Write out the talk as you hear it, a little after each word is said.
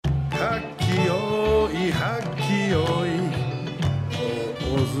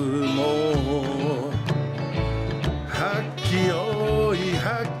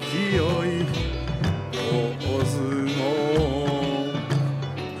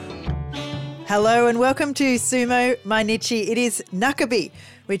Hello and welcome to Sumo, Mainichi. It is Nakabi,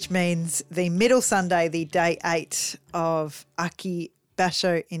 which means the middle Sunday, the day 8 of Aki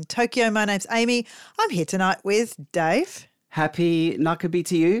Basho in Tokyo. My name's Amy. I'm here tonight with Dave. Happy Nakabi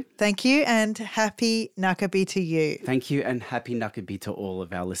to you. Thank you, and happy Nakabi to you. Thank you, and happy Nakabi to all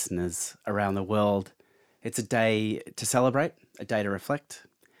of our listeners around the world. It's a day to celebrate, a day to reflect,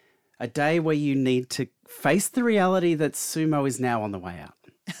 a day where you need to face the reality that sumo is now on the way out.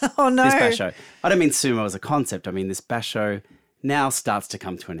 Oh, no. This basho. I don't mean sumo as a concept. I mean this basho now starts to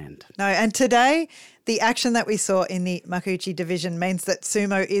come to an end. No, and today the action that we saw in the Makuuchi division means that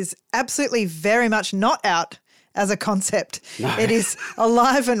sumo is absolutely very much not out as a concept. No. It is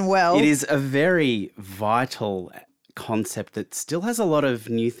alive and well. It is a very vital concept that still has a lot of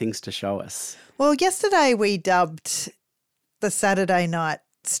new things to show us. Well, yesterday we dubbed the Saturday night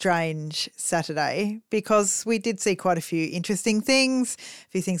Strange Saturday because we did see quite a few interesting things, a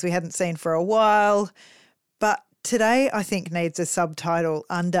few things we hadn't seen for a while. But today I think needs a subtitle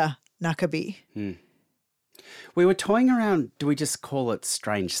under Nakabi. We were toying around, do we just call it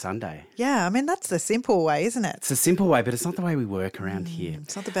Strange Sunday? Yeah, I mean, that's the simple way, isn't it? It's a simple way, but it's not the way we work around here.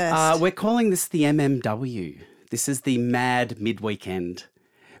 It's not the best. We're calling this the MMW. This is the Mad Midweekend.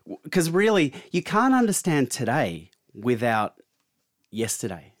 Because really, you can't understand today without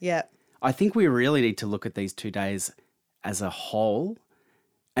yesterday. Yeah. I think we really need to look at these 2 days as a whole,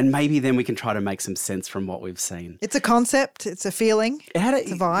 and maybe then we can try to make some sense from what we've seen. It's a concept. It's a feeling.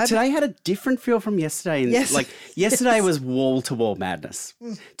 It's a vibe. Today had a different feel from yesterday. Yes. Like yesterday was wall-to-wall madness.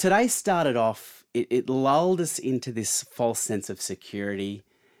 Today started off, it lulled us into this false sense of security.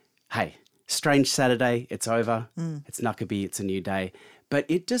 Hey, Strange Saturday, it's over. It's Nakabi, it's a new day. But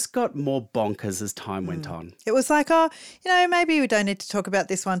it just got more bonkers as time went on. It was like, maybe we don't need to talk about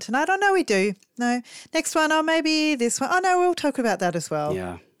this one tonight. Oh, no, we do. No. Next one, maybe this one. Oh, no, we'll talk about that as well.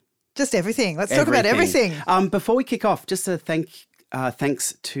 Yeah. Just everything. Let's talk about everything. Before we kick off, just a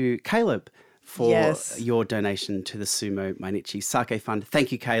thanks to Caleb for your donation to the Sumo Mainichi Sake Fund.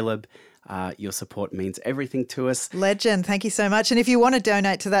 Thank you, Caleb. Your support means everything to us. Legend. Thank you so much. And if you want to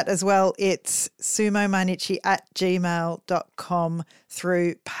donate to that as well, it's sumomainichi@gmail.com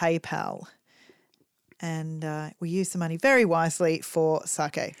through PayPal. And we use the money very wisely for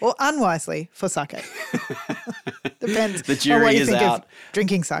sake, or unwisely for sake. Depends the jury on what you is think out. of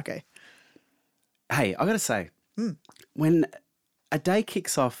drinking sake. Hey, I got to say, when a day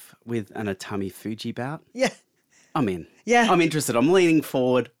kicks off with an Atami Fuji bout, I'm in. Yeah. I'm interested. I'm leaning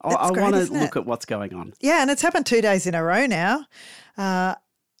forward. I want to look at what's going on. Yeah, and it's happened 2 days in a row now.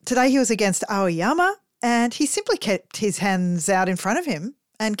 Today he was against Aoyama and he simply kept his hands out in front of him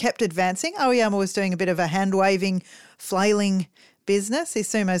and kept advancing. Aoyama was doing a bit of a hand-waving, flailing business. His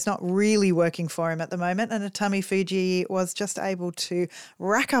sumo's not really working for him at the moment, and Atami Fuji was just able to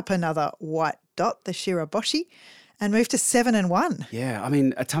rack up another white dot, the shiraboshi, and move to 7-1. Yeah, I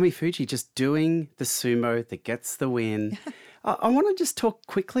mean, Atami Fuji just doing the sumo that gets the win. I want to just talk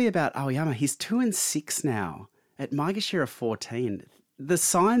quickly about Aoyama. He's 2-6 now at Maegashira 14. The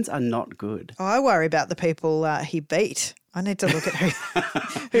signs are not good. Oh, I worry about the people he beat. I need to look at who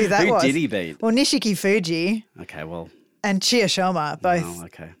that was. Who did he beat? Well, Nishiki Fuji. Okay, well. And Chiyoshoma, both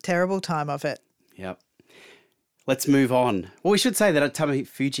terrible time of it. Yep. Let's move on. Well, we should say that Atami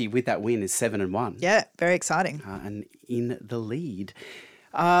Fuji with that win is 7-1. Yeah, very exciting. And in the lead.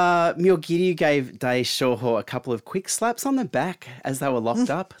 Myogiryu gave Dai Shoho a couple of quick slaps on the back as they were locked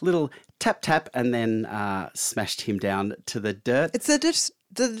up. Little tap, and then smashed him down to the dirt. It's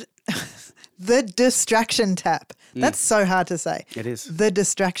the distraction tap. That's so hard to say. It is. The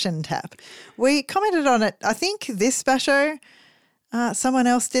distraction tap. We commented on it. I think this basho, someone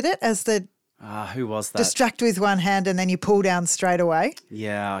else did it as the who was that? Distract with one hand and then you pull down straight away.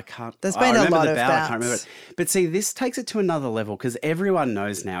 Yeah, I can't. There's been a lot of bouts. I can't remember it. But see, this takes it to another level because everyone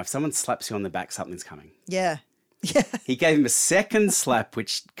knows now if someone slaps you on the back, something's coming. Yeah. Yeah. He gave him a second slap,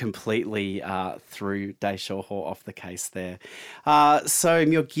 which completely threw Dai Shoho off the case there. So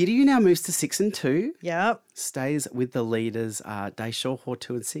Myogiryu now moves to 6-2. Yep. Stays with the leaders, Dai Shoho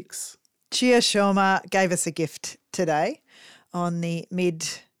 2-6. Chiyoshoma gave us a gift today on the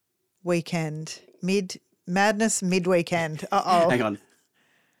midweekend. Madness midweekend. Hang on.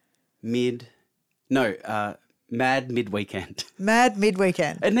 Mad midweekend. Mad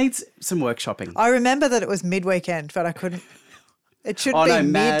midweekend. It needs some workshopping. I remember that it was midweekend, but I couldn't. It should be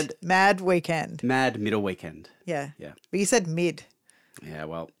mad weekend. Mad middle weekend. Yeah. Yeah. But you said mid. Yeah,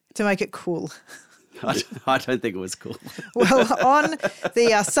 well. To make it cool. I don't think it was cool. Well, on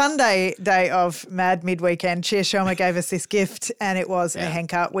the Sunday day of Mad Midweekend, Chiyoshima gave us this gift, and it was a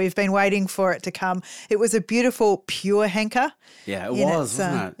henka. We've been waiting for it to come. It was a beautiful, pure henka. Yeah, it was,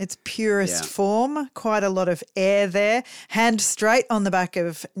 wasn't it? Its purest form, quite a lot of air there. Hand straight on the back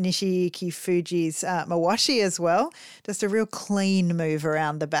of Nishiki Fuji's mawashi as well. Just a real clean move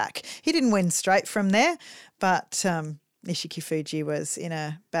around the back. He didn't win straight from there, but Nishiki Fuji was in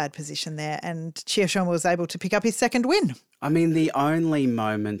a bad position there, and Chiyoshima was able to pick up his second win. I mean, the only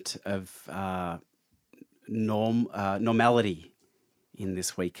moment of normality in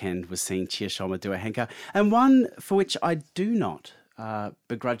this weekend was seeing Chiyoshima do a henka, and one for which I do not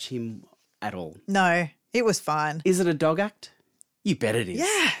begrudge him at all. No, it was fine. Is it a dog act? You bet it is.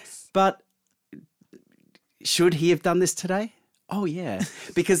 Yes. But should he have done this today? Oh, yeah,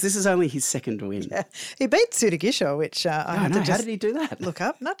 because this is only his second win. Yeah. He beat Tsurugisho, which I had to just how did he do that? look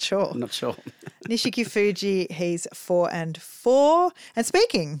up. Not sure. I'm not sure. Nishiki Fuji, he's 4-4. And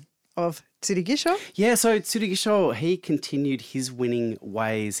speaking of Tsurugisho. Yeah, so Tsurugisho, he continued his winning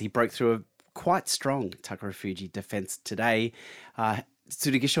ways. He broke through a quite strong Takara Fuji defence today.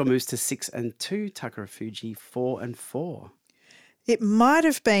 Tsurugisho moves to 6-2, Takara Fuji 4-4. It might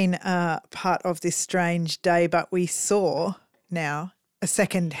have been part of this strange day, but we saw now a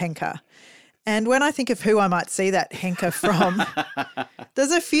second henka. And when I think of who I might see that henka from,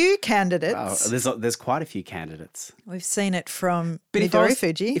 there's a few candidates. There's quite a few candidates. We've seen it from Midori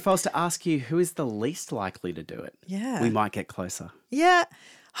Fuji. If I was to ask you who is the least likely to do it, we might get closer. Yeah.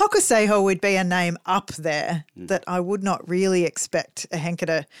 Hokuseiho would be a name up there that I would not really expect a henka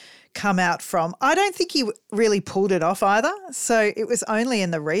to come out from. I don't think he really pulled it off either. So it was only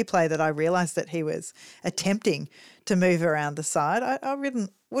in the replay that I realised that he was attempting to move around the side. I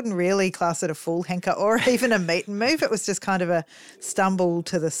wouldn't really class it a full henka or even a meet and move. It was just kind of a stumble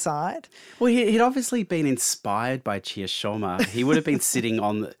to the side. Well, he'd obviously been inspired by Chiyoshima. He would have been sitting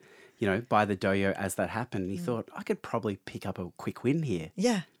on the, by the doyo as that happened. And he thought, I could probably pick up a quick win here.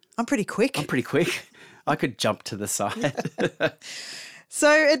 Yeah, I'm pretty quick. I could jump to the side. So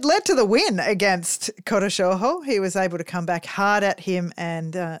it led to the win against Koroshoho. He was able to come back hard at him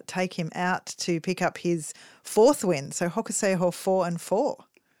and take him out to pick up his fourth win. So Hokuseiho 4-4.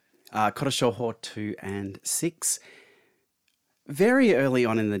 Koroshoho 2-6. Very early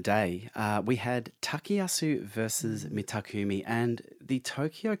on in the day, we had Takayasu versus Mitakumi, and the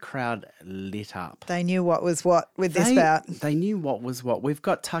Tokyo crowd lit up. They knew what was what with this bout. They knew what was what. We've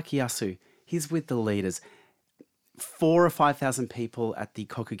got Takayasu. He's with the leaders. 4,000 or 5,000 people at the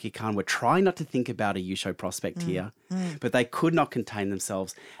Kokugikan were trying not to think about a Yusho prospect here, but they could not contain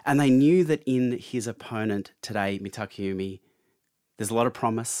themselves. And they knew that in his opponent today, Mitakumi, there's a lot of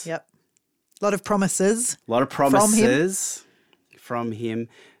promise. Yep. A lot of promises. A lot of promises from him.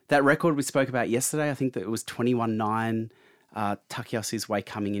 That record we spoke about yesterday, I think that it was 21-9, Takayasu's way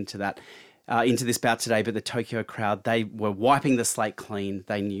coming into that, into this bout today. But the Tokyo crowd, they were wiping the slate clean.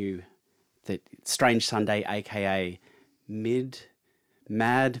 They knew that Strange Sunday, aka Mad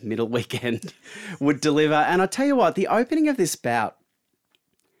Middle Weekend, would deliver. And I tell you what, the opening of this bout,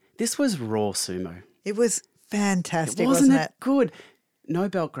 this was raw sumo. It was fantastic, wasn't it? Good? No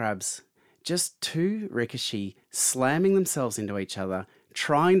belt grabs, just two rikishi slamming themselves into each other,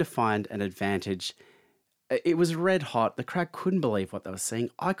 trying to find an advantage. It was red hot. The crowd couldn't believe what they were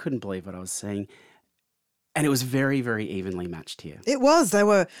seeing. I couldn't believe what I was seeing. And it was very, very evenly matched here. It was. They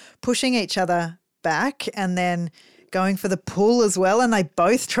were pushing each other back and then going for the pull as well. And they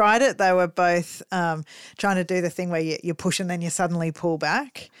both tried it. They were both trying to do the thing where you push and then you suddenly pull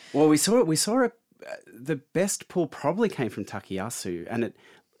back. Well, we saw it. The best pull probably came from Takayasu,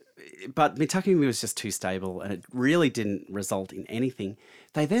 but Mitakumi was just too stable, and it really didn't result in anything.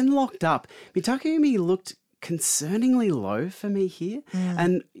 They then locked up. Mitakumi looked concerningly low for me here.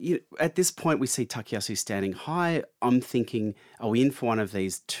 And at this point, we see Takayasu standing high. I'm thinking, are we in for one of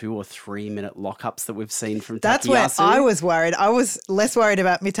these 2 or 3 minute lockups that we've seen from Takayasu? That's where I was worried. I was less worried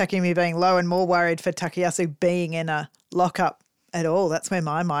about Mitakumi being low and more worried for Takayasu being in a lockup at all. That's where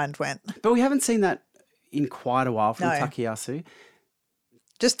my mind went. But we haven't seen that in quite a while from Takayasu.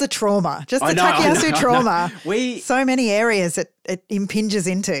 Just the trauma, Takayasu trauma. So many areas it impinges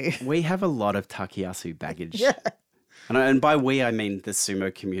into. We have a lot of Takayasu baggage. Yeah. And by we, I mean the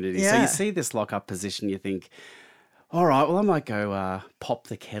sumo community. Yeah. So you see this lock-up position, you think, all right, well, I might go pop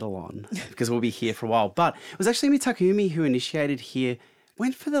the kettle on because we'll be here for a while. But it was actually Mitakumi who initiated here,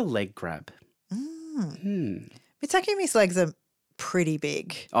 went for the leg grab. Mitakumi's legs are pretty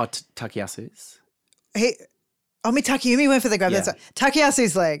big. Oh, Takayasu's? Mitakumi went for the grab. Yeah. That's right.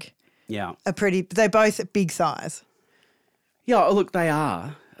 Takayasu's leg. Yeah. They're both big thighs. Yeah, look, they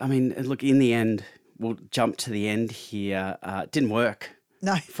are. I mean, look, in the end, we'll jump to the end here. Didn't work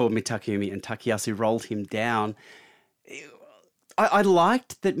No. for Mitakumi, and Takayasu rolled him down. I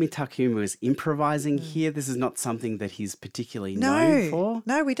liked that Mitakumi was improvising here. This is not something that he's particularly known for.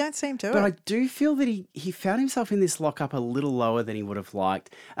 No, we don't seem to. But I do feel that he found himself in this lockup a little lower than he would have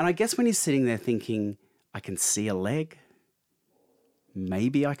liked. And I guess when he's sitting there thinking, I can see a leg,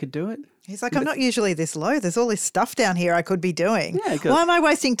 maybe I could do it. He's like, I'm not usually this low. There's all this stuff down here I could be doing. Yeah, good. Why am I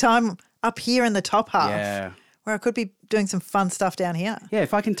wasting time up here in the top half? Yeah. Where I could be doing some fun stuff down here. Yeah,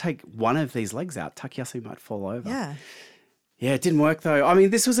 if I can take one of these legs out, Takayasu might fall over. Yeah. Yeah, it didn't work though. I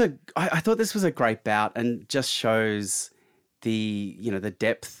mean, I thought this was a great bout and just shows the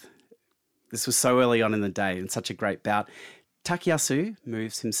depth. This was so early on in the day and such a great bout. Takayasu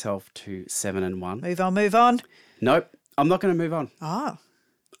moves himself to 7-1. Move on. Nope, I'm not going to move on. Oh.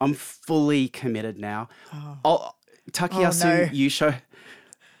 I'm fully committed now. Takayasu, no. you show.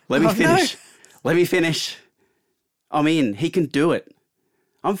 Let me finish. No. Let me finish. I'm in. He can do it.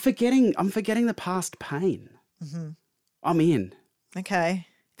 I'm forgetting the past pain. Mm-hmm. I'm in. Okay.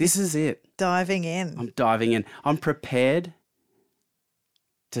 This is it. Diving in. I'm diving in. I'm prepared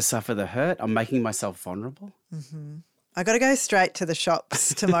to suffer the hurt. I'm making myself vulnerable. Mm-hmm. I got to go straight to the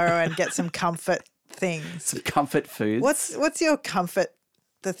shops tomorrow and get some comfort things. Some comfort foods. What's your comfort?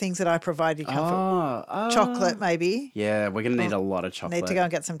 The things that I provide you comfort. Chocolate, maybe. Yeah, we're going to need a lot of chocolate. Need to go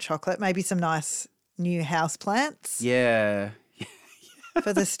and get some chocolate. Maybe some nice new house plants. Yeah.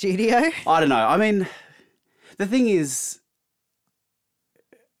 For the studio. I don't know. I mean, the thing is,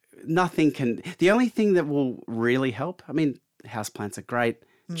 the only thing that will really help, I mean, houseplants are great,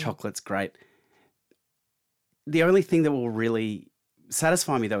 chocolate's great. The only thing that will really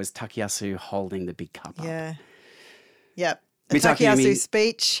satisfy me, though, is Takayasu holding the big cup up. Yeah. Yep. A Takayasu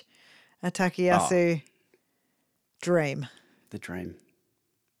speech, a Takayasu dream. The dream.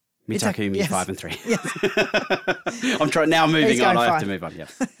 Mitakumi 5 and 3. Yes. I'm trying now. Moving on. I have to move on.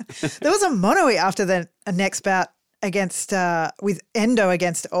 Yes. There was a mono after the next bout against with Endo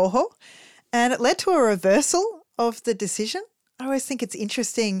against Oho, and it led to a reversal of the decision. I always think it's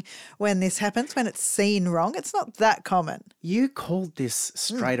interesting when this happens, when it's seen wrong. It's not that common. You called this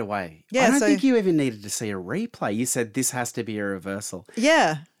straight away. Yeah, I don't think you even needed to see a replay. You said this has to be a reversal.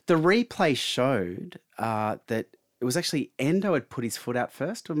 Yeah. The replay showed that it was actually Endo had put his foot out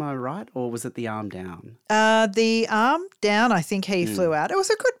first. Am I right? Or was it the arm down? The arm down, I think he flew out. It was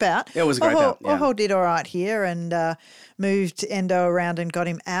a good bout. It was a great bout, yeah. Oho did all right here and moved Endo around and got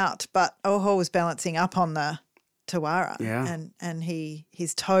him out. But Oho was balancing up on the Tawara. Yeah. And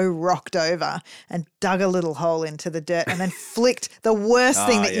his toe rocked over and dug a little hole into the dirt and then flicked the worst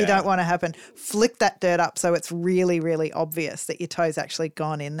thing that you don't want to happen. Flick that dirt up so it's really, really obvious that your toe's actually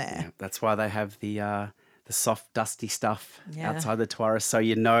gone in there. Yeah, that's why they have the soft, dusty stuff outside the Tawara, so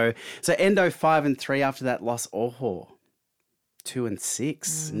you know. So Endo 5 and 3 after that loss. Oho 2 and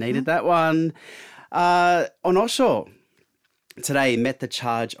 6. Needed that one. Onosho today met the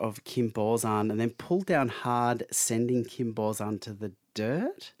charge of Kim Bozan and then pulled down hard, sending Kim Bozan to the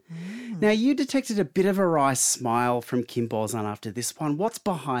dirt. Now, you detected a bit of a wry smile from Kim Bozan after this one. What's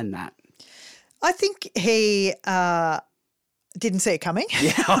behind that? I think he didn't see it coming.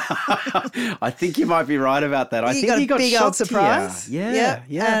 Yeah, I think you might be right about that. I think he got a big old surprise. Yeah.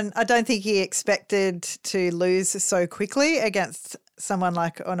 And I don't think he expected to lose so quickly against someone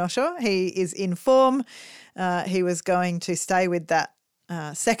like Onosho. He is in form. He was going to stay with that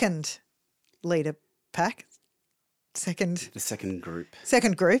second leader pack. The second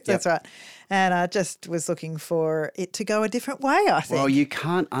group, that's right. And I just was looking for it to go a different way, I think. Well, you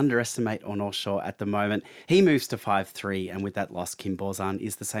can't underestimate Onosho at the moment. He moves to 5-3, and with that loss, Kim Bozan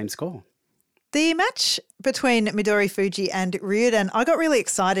is the same score. The match between Midori Fuji and Ryuden, I got really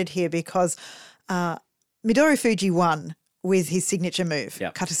excited here because Midori Fuji won with his signature move,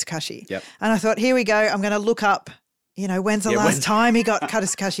 Katsukashi. Yep. And I thought, here we go, I'm going to look up, when's the last time he got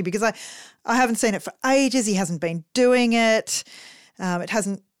Katsukashi, because I haven't seen it for ages. He hasn't been doing it. It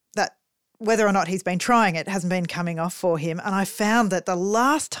hasn't, whether or not he's been trying it, hasn't been coming off for him. And I found that the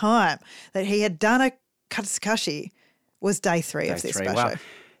last time that he had done a Katsukashi was day 3 of this basho. Wow.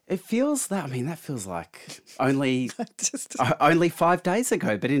 It feels that feels like only 5 days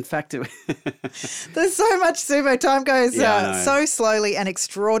ago, but in fact, there's so much sumo. Time goes so slowly and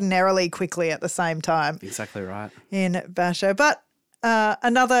extraordinarily quickly at the same time. Exactly right. In basho. But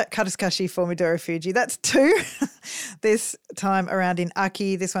another Katsukashi for Midori Fuji. That's 2 this time around in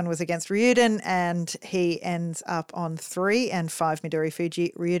Aki. This one was against Ryuden and he ends up on 3 and 5 Midori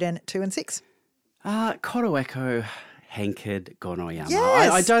Fuji. Ryuden 2 and 6. Koroeko hankered Gonoyama.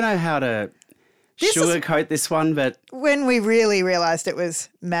 Yes. I don't know how to sugarcoat this one, but when we really realised it was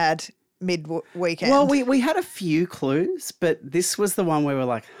mad mid-weekend. Well, we had a few clues, but this was the one where we're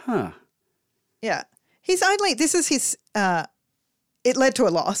like, huh. Yeah. This is his, it led to a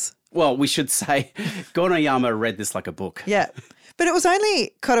loss. Well, we should say Gonoyama read this like a book. Yeah. But it was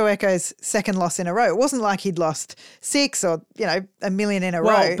only Kotoeko's second loss in a row. It wasn't like he'd lost 6 or, a million in a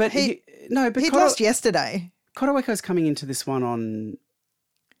row. But he'd lost yesterday. Kotoeko's coming into this one on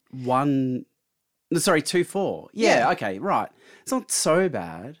 2-4. Yeah, okay, right. It's not so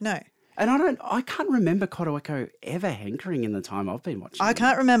bad. No. And I can't remember Kotoeko ever hankering in the time I've been watching. I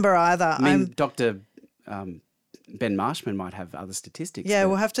can't remember either. I mean, Dr. Ben Marshman might have other statistics. Yeah,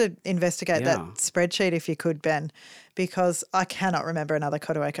 we'll have to investigate that spreadsheet if you could, Ben, because I cannot remember another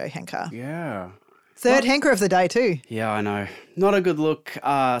Kotoeko henker. Yeah. Third henker of the day too. Yeah, I know. Not a good look.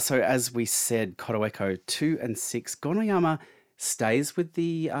 So as we said, Kotoeko 2 and 6. Gonoyama stays with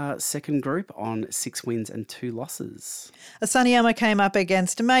the second group on 6 wins and 2 losses. Asaniyama came up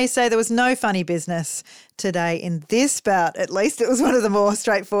against Meisei. There was no funny business today in this bout. At least it was one of the more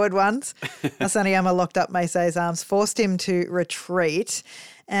straightforward ones. Asaniyama locked up Meisei's arms, forced him to retreat.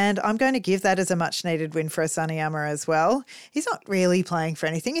 And I'm going to give that as a much-needed win for Asaniyama as well. He's not really playing for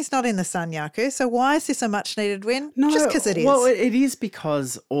anything. He's not in the Sanyaku. So why is this a much-needed win? No, just because it is. Well, it is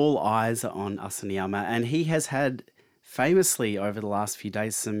because all eyes are on Asaniyama, and he has had famously over the last few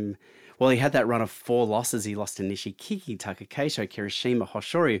days he had that run of 4 losses. He lost to Nishikigi, Takakeisho, Kirishima,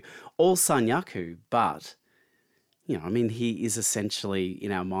 Hoshoryu, all Sanyaku. But, he is essentially,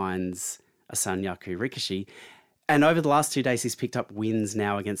 in our minds, a Sanyaku Rikishi. And over the last 2 days, he's picked up wins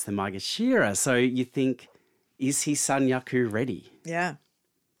now against the Maegashira. So you think, is he Sanyaku ready? Yeah.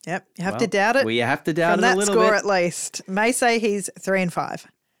 Yep. You have to doubt it. Well, you have to doubt it a little bit. From that score at least. Meisei, he's 3 and 5.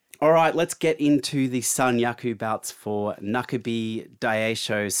 All right, let's get into the Sanyaku bouts for Nakabi,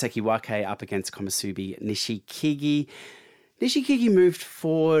 Daisho, Sekiwake up against Komusubi, Nishikigi. Nishikigi moved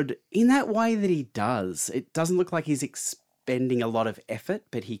forward in that way that he does. It doesn't look like he's expending a lot of effort,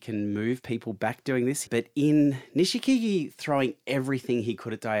 but he can move people back doing this. But in Nishikigi throwing everything he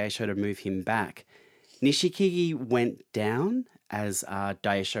could at Daisho to move him back, Nishikigi went down as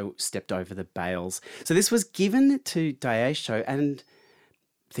Daisho stepped over the bales. So this was given to Daisho, and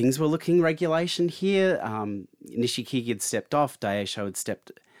things were looking regulation here. Nishikigi had stepped off. Daisho had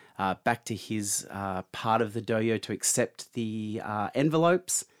stepped back to his part of the doyo to accept the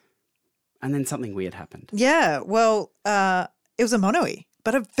envelopes. And then something weird happened. Yeah, well, it was a mono-e,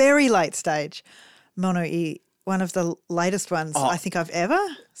 but a very late stage mono-e, one of the latest ones I think I've ever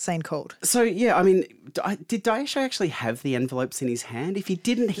seen called. So, yeah, I mean, did Daisho actually have the envelopes in his hand? If he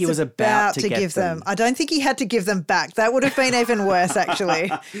didn't, he was about to give them. I don't think he had to give them back. That would have been even worse,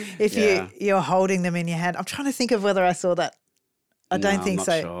 actually, if you're holding them in your hand. I'm trying to think of whether I saw that. I don't think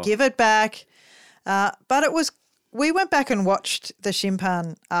so. Sure. Give it back. But it was. We went back and watched the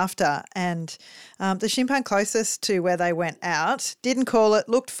Shimpan after, and the Shimpan closest to where they went out didn't call it,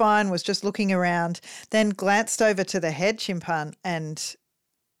 looked fine, was just looking around, then glanced over to the head Shimpan and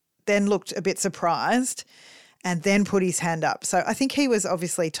then looked a bit surprised and then put his hand up. So I think he was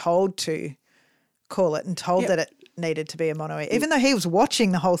obviously told to call it and told that it needed to be a mono-e, even though he was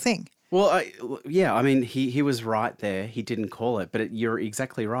watching the whole thing. Well, I mean, he was right there. He didn't call it, but you're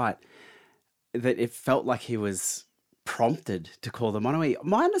exactly right. That it felt like he was prompted to call the mono-e.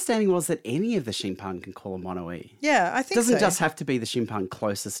 My understanding was that any of the Shimpan can call a mono-e. Yeah, I think so. It doesn't just have to be the Shimpan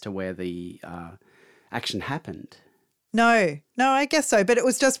closest to where the action happened. No, I guess so. But it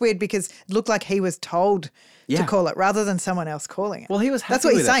was just weird because it looked like he was told to call it rather than someone else calling it. Well, he was happy That's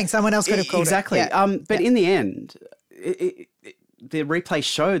what with he's saying. Someone else could have called exactly. it. Exactly. But in the end, the replay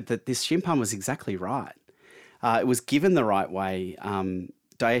showed that this Shimpan was exactly right. It was given the right way.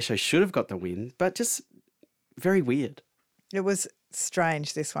 Daisho should have got the win, but just very weird. It was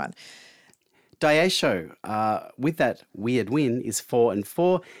strange, this one. Daisho, with that weird win, is 4 and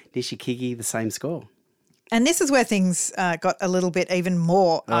 4. Nishikigi, the same score. And this is where things got a little bit even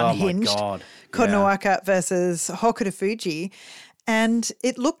more unhinged. Oh, my God. Konoaka versus Hokuto Fuji. And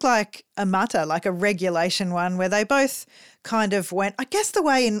it looked like a mata, like a regulation one, where they both kind of went. I guess the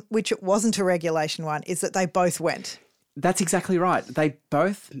way in which it wasn't a regulation one is that they both went. That's exactly right. They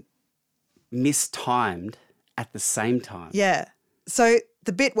both mistimed at the same time. Yeah. So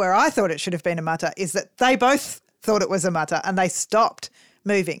the bit where I thought it should have been a mata is that they both thought it was a mata and they stopped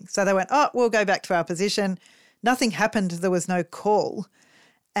moving. So they went, we'll go back to our position. Nothing happened. There was no call.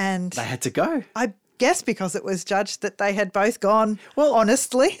 And they had to go. I guess because it was judged that they had both gone, well,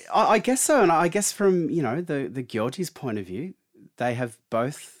 honestly. I guess so. And I guess from, the Gyoji's point of view, they have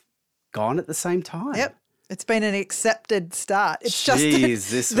both gone at the same time. Yep. It's been an accepted start. It's Jeez,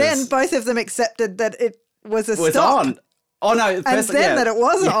 just that then both of them accepted that it was a stop. On. Oh, no. and then that it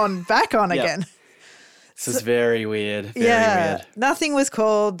was back on again. This is very weird. Very weird. Nothing was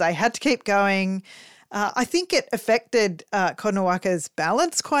called. They had to keep going. I think it affected Kotonowaka's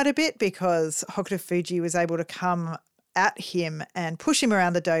balance quite a bit because Hokuto Fuji was able to come at him and push him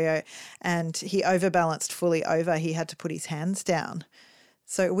around the doyo, and he overbalanced fully over. He had to put his hands down.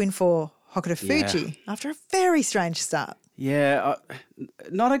 So a win for Hokuto Fuji after a very strange start. Yeah,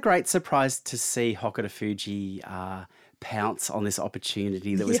 not a great surprise to see Hokuto Fuji pounce on this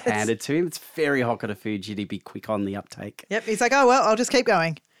opportunity that was handed to him. It's very Hokuto Fuji to be quick on the uptake. Yep, he's like, oh, well, I'll just keep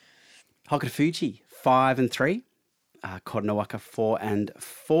going. Hokuto Fuji, 5-3. Kotonowaka,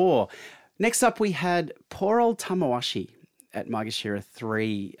 4-4. Next up, we had poor old Tamawashi at Maegashira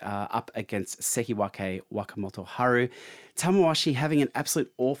 3 up against Sekiwake Wakamoto Haru. Tamawashi having an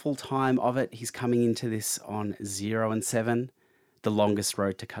absolute awful time of it. He's coming into this on 0-7. The longest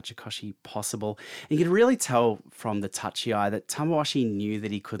road to Kachikoshi possible. And you could really tell from the touchy eye that Tamawashi knew that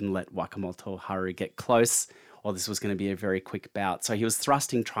he couldn't let Wakamoto Haru get close, or this was going to be a very quick bout. So he was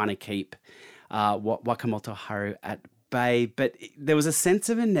thrusting, trying to keep Wakamoto Haru at bay. But there was a sense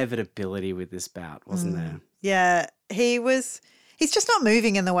of inevitability with this bout, wasn't there? Yeah, he's just not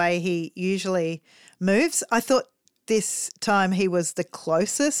moving in the way he usually moves. I thought this time he was the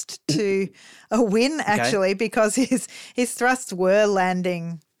closest to a win, actually, because his thrusts were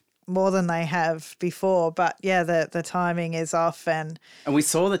landing more than they have before. But, yeah, the timing is off. And we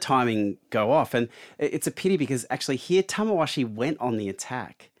saw the timing go off. And it's a pity because actually here Tamawashi went on the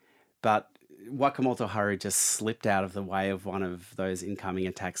attack, but Wakamoto Haru just slipped out of the way of one of those incoming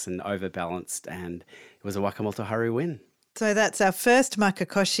attacks and overbalanced, and it was a Wakamoto Haru win. So that's our first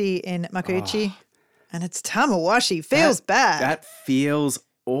Makakoshi in Makuuchi. And it's Tamawashi. Feels bad. That feels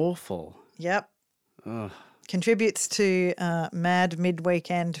awful. Yep. Ugh. Contributes to mad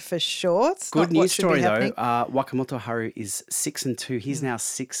mid-weekend for sure. It's Good news story, though. Wakamoto Haru is 6-2. He's now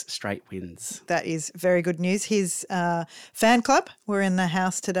 6 straight wins. That is very good news. His fan club were in the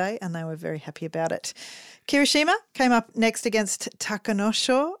house today and they were very happy about it. Kirishima came up next against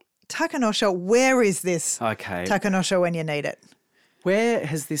Takanosho. Takanosho, where is this Takanosho when you need it? Where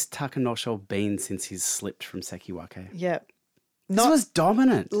has this Takanosho been since he's slipped from Sekiwake? Yep. This was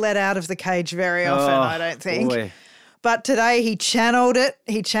dominant. Let out of the cage very often, I don't think. Boy. But today he channeled it.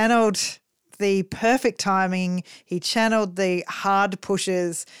 He channeled the perfect timing. He channeled the hard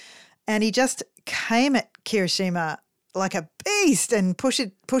pushes and he just came at Kirishima like a beast and pushed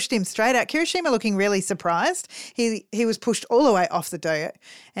him straight out. Kirishima looking really surprised. He was pushed all the way off the doyo,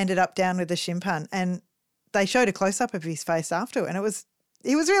 ended up down with the shimpan, and they showed a close-up of his face after, and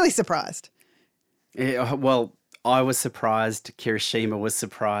he was really surprised. Yeah, well, I was surprised. Kirishima was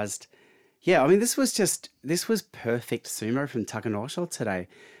surprised. Yeah, I mean, this was perfect sumo from Takanosho today.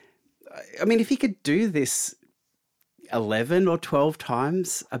 I mean, if he could do this 11 or 12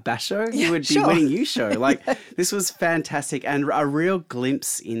 times a basho, he would be winning Yusho. Like, this was fantastic and a real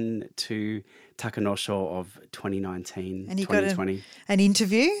glimpse into Takanosho of 2019, and he 2020. got an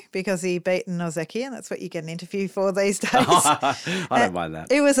interview because he beat Nozeki, and that's what you get an interview for these days. I don't mind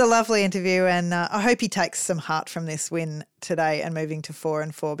that. It was a lovely interview, and I hope he takes some heart from this win today and moving to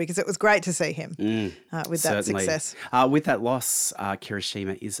 4-4 because it was great to see him with that success. With that loss,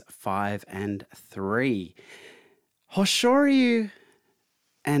 Kirishima is 5-3. Hoshoryu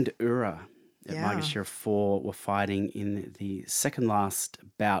and Ura at Maegashira 4 were fighting in the second last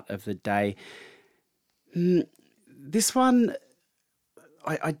bout of the day. This one,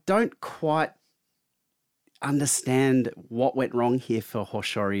 I don't quite understand what went wrong here for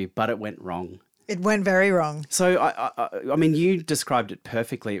Hoshoryu, but it went wrong. It went very wrong. So, I mean, you described it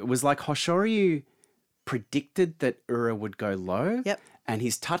perfectly. It was like Hoshoryu predicted that Ura would go low. Yep. And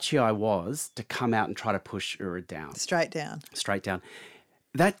his touchy eye was to come out and try to push Ura down. Straight down.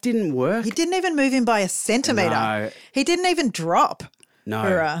 That didn't work. He didn't even move him by a centimetre. No. He didn't even drop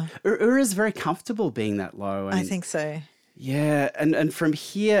Ura. Ura's very comfortable being that low. And I think so. Yeah, and from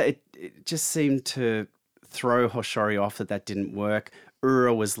here, it just seemed to throw Hoshoryu off that didn't work.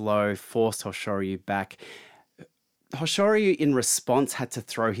 Ura was low, forced Hoshoryu back. Hoshoryu, in response, had to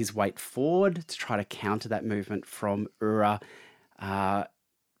throw his weight forward to try to counter that movement from Ura.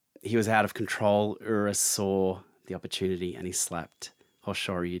 He was out of control. Ura saw the opportunity and he slapped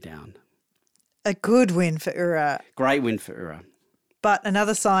Hoshoryu down. A good win for Ura. Great win for Ura. But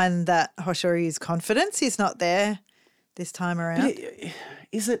another sign that Hoshoryu's confidence is not there this time around.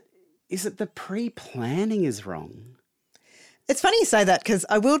 Is it the pre-planning is wrong? It's funny you say that because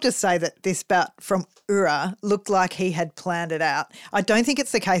I will just say that this bout from Ura looked like he had planned it out. I don't think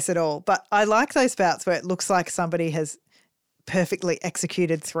it's the case at all, but I like those bouts where it looks like somebody has perfectly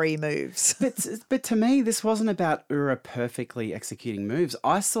executed 3 moves. But to me, this wasn't about Ura perfectly executing moves.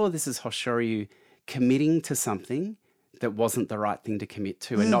 I saw this as Hoshoryu committing to something that wasn't the right thing to commit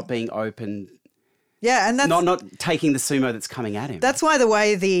to and not being open. Yeah, and that's not taking the sumo that's coming at him. That's why the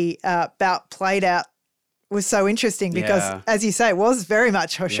way the bout played out was so interesting because, as you say, it was very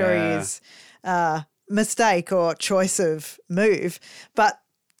much Hoshoryu's mistake or choice of move. But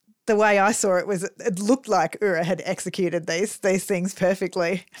the way I saw it was it looked like Ura had executed these things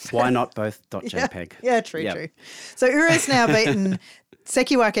perfectly. Why not both .jpg? Yeah, true. So Ura's now beaten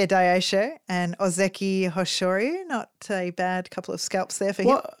Sekiwake Daisho and Ozeki Hoshoryu. Not a bad couple of scalps there for him.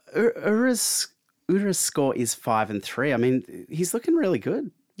 Well, Ura's score is 5-3. I mean, he's looking really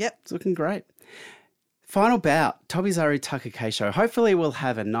good. Yep. It's looking great. Final bout, Tobizaru Takakeisho. Hopefully we'll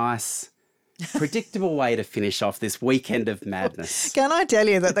have a nice, predictable way to finish off this weekend of madness. Can I tell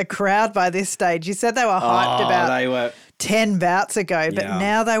you that the crowd by this stage, you said they were hyped about 10 bouts ago, but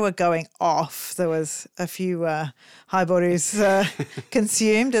now they were going off. There was a few haiborus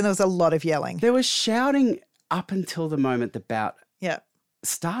consumed and there was a lot of yelling. There was shouting up until the moment the bout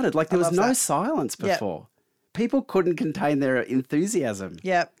started. Like there was no silence before. People couldn't contain their enthusiasm.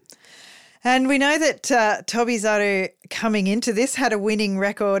 Yep. And we know that Tobizaru coming into this had a winning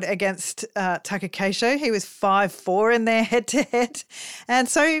record against Takakeisho. He was 5-4 in their head-to-head. And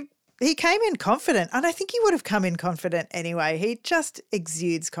so he came in confident. And I think he would have come in confident anyway. He just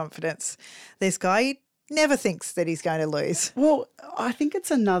exudes confidence. This guy, he never thinks that he's going to lose. Well, I think it's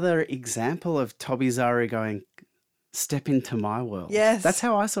another example of Tobizaru going, step into my world. Yes. That's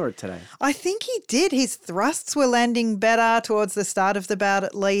how I saw it today. I think he did. His thrusts were landing better towards the start of the bout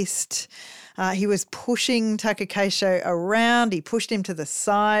at least. He was pushing Takakeisho around. He pushed him to the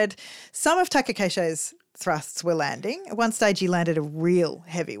side. Some of Takakeisho's thrusts were landing. At one stage he landed a real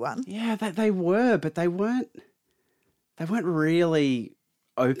heavy one. Yeah, they were, but they weren't really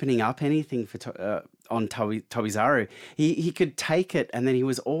opening up anything for on Tobizaru. He could take it and then he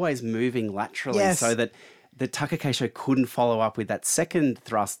was always moving laterally so that the Takakeisho couldn't follow up with that second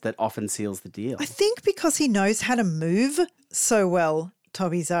thrust that often seals the deal. I think because he knows how to move so well,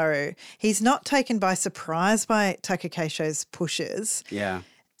 Tobizaru, he's not taken by surprise by Takakeisho's pushes. Yeah.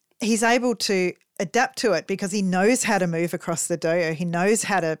 He's able to adapt to it because he knows how to move across the doyo. He knows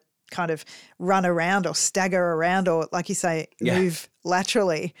how to kind of run around or stagger around or, like you say, move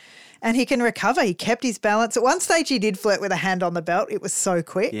laterally. And he can recover. He kept his balance. At one stage he did flirt with a hand on the belt. It was so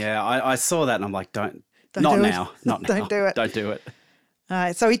quick. Yeah, I saw that and I'm like, Not now. Don't do it. Don't do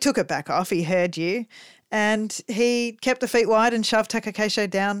it. So he took it back off. He heard you. And he kept the feet wide and shoved Takakeisho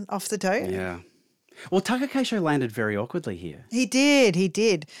down off the doyo. Yeah. Well, Takakeisho landed very awkwardly here. He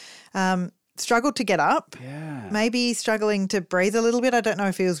did. Struggled to get up. Yeah. Maybe struggling to breathe a little bit. I don't know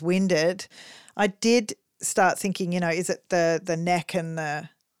if he was winded. I did start thinking, is it the neck and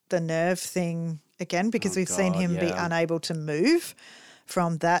the nerve thing again? Because we've seen him be unable to move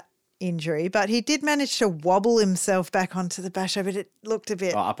from that injury. But he did manage to wobble himself back onto the basho, but it looked a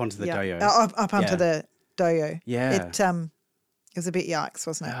bit... up onto the doyo. Up onto the doyo. Yeah. It was a bit yikes,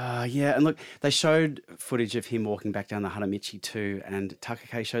 wasn't it? Yeah, and look, they showed footage of him walking back down the Hanamichi too, and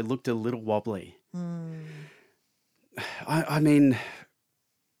Takakeisho looked a little wobbly. I mean,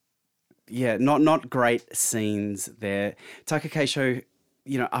 not great scenes there. Takakeisho,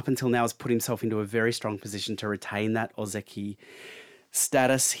 up until now has put himself into a very strong position to retain that Ozeki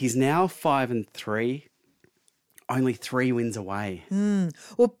status. He's now 5-3, only 3 wins away.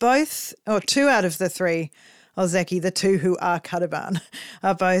 Well, 2 out of the 3 Ozeki, the 2 who are Kataban,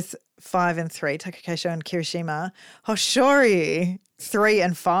 are both 5-3, Takakeisho and Kirishima. Hoshoryu,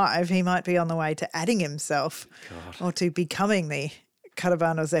 3-5. He might be on the way to adding himself or to becoming the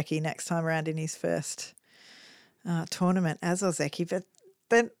Kataban Ozeki next time around in his first tournament as Ozeki. But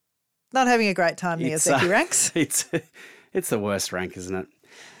they're not having a great time in the Ozeki ranks. It's the worst rank, isn't it?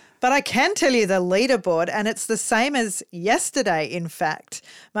 But I can tell you the leaderboard, and it's the same as yesterday, in fact.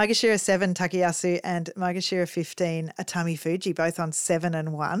 Maegashira 7, Takayasu, and Maegashira 15, Atami Fuji, both on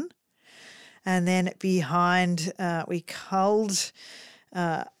 7-1. And then behind, we culled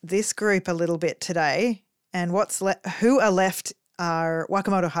this group a little bit today. And who are left are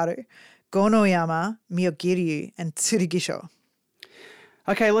Wakamoto Haru, Gonoyama, Myogiryu, and Tsurugisho.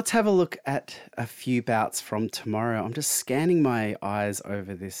 Okay, let's have a look at a few bouts from tomorrow. I'm just scanning my eyes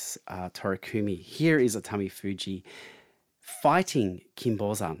over this Torakumi. Here is Atami Fuji fighting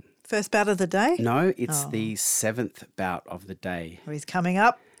Kinbozan. First bout of the day? No, it's the 7th bout of the day. Oh, he's coming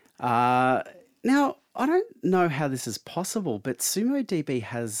up. Now, I don't know how this is possible, but Sumo DB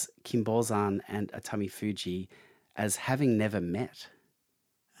has Kinbozan and Atami Fuji as having never met.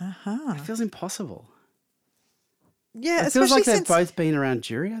 It feels impossible. Yeah, It feels especially like they've since both been around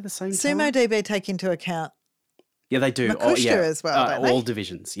jury at the same time. Sumo DB take into account Yeah, they do. Makushita as well, don't they? All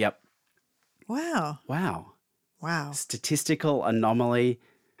divisions. Yep. Wow. Wow. Wow. Statistical anomaly.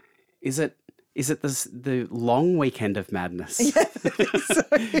 Is it the long weekend of madness? Yeah, I think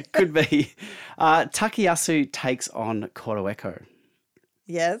so. Could be. Takayasu takes on Koroeko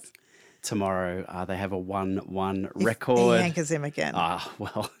Yes. tomorrow. They have a 1-1 He record. hankers him again.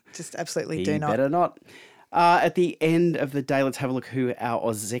 Well, Just absolutely he do not. better not. At the end of the day, let's have a look who our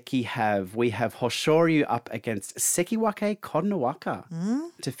Ozeki have. We have Hoshoryu up against Sekiwake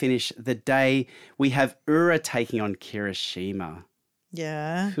Koronowaka to finish the day. We have Ura taking on Kirishima.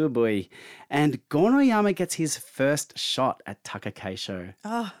 Yeah. Oh boy. And Gonoyama gets his first shot at Takakeisho.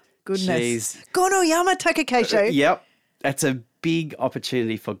 Oh, goodness. Jeez. Gonoyama Takakeisho. Yep. That's a big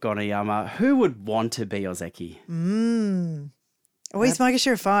opportunity for Gonoyama. Who would want to be Ozeki? Oh, he's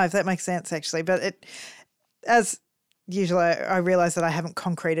Maegashira 5. That makes sense, actually. But as usual, I realise that I haven't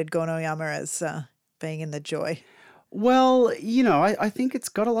concreted Gonoyama as being in the joy. Well, I think it's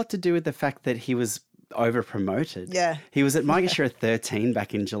got a lot to do with the fact that he was over-promoted. Yeah. He was at Maegashira 13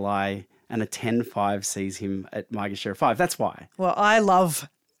 back in July, and a 10-5 sees him at Maegashira 5. That's why. Well, I love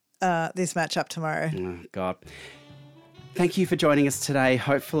this matchup tomorrow. Oh, God. Thank you for joining us today.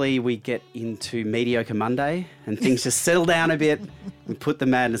 Hopefully we get into Mediocre Monday and things just settle down a bit and put the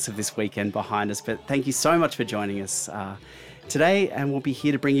madness of this weekend behind us. But thank you so much for joining us today, and we'll be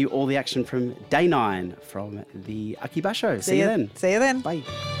here to bring you all the action from day 9 from the Aki Basho. See you then. See you then. Bye.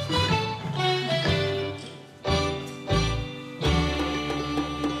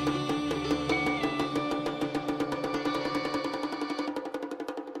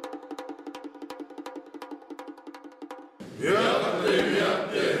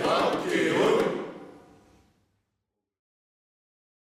 Yeah.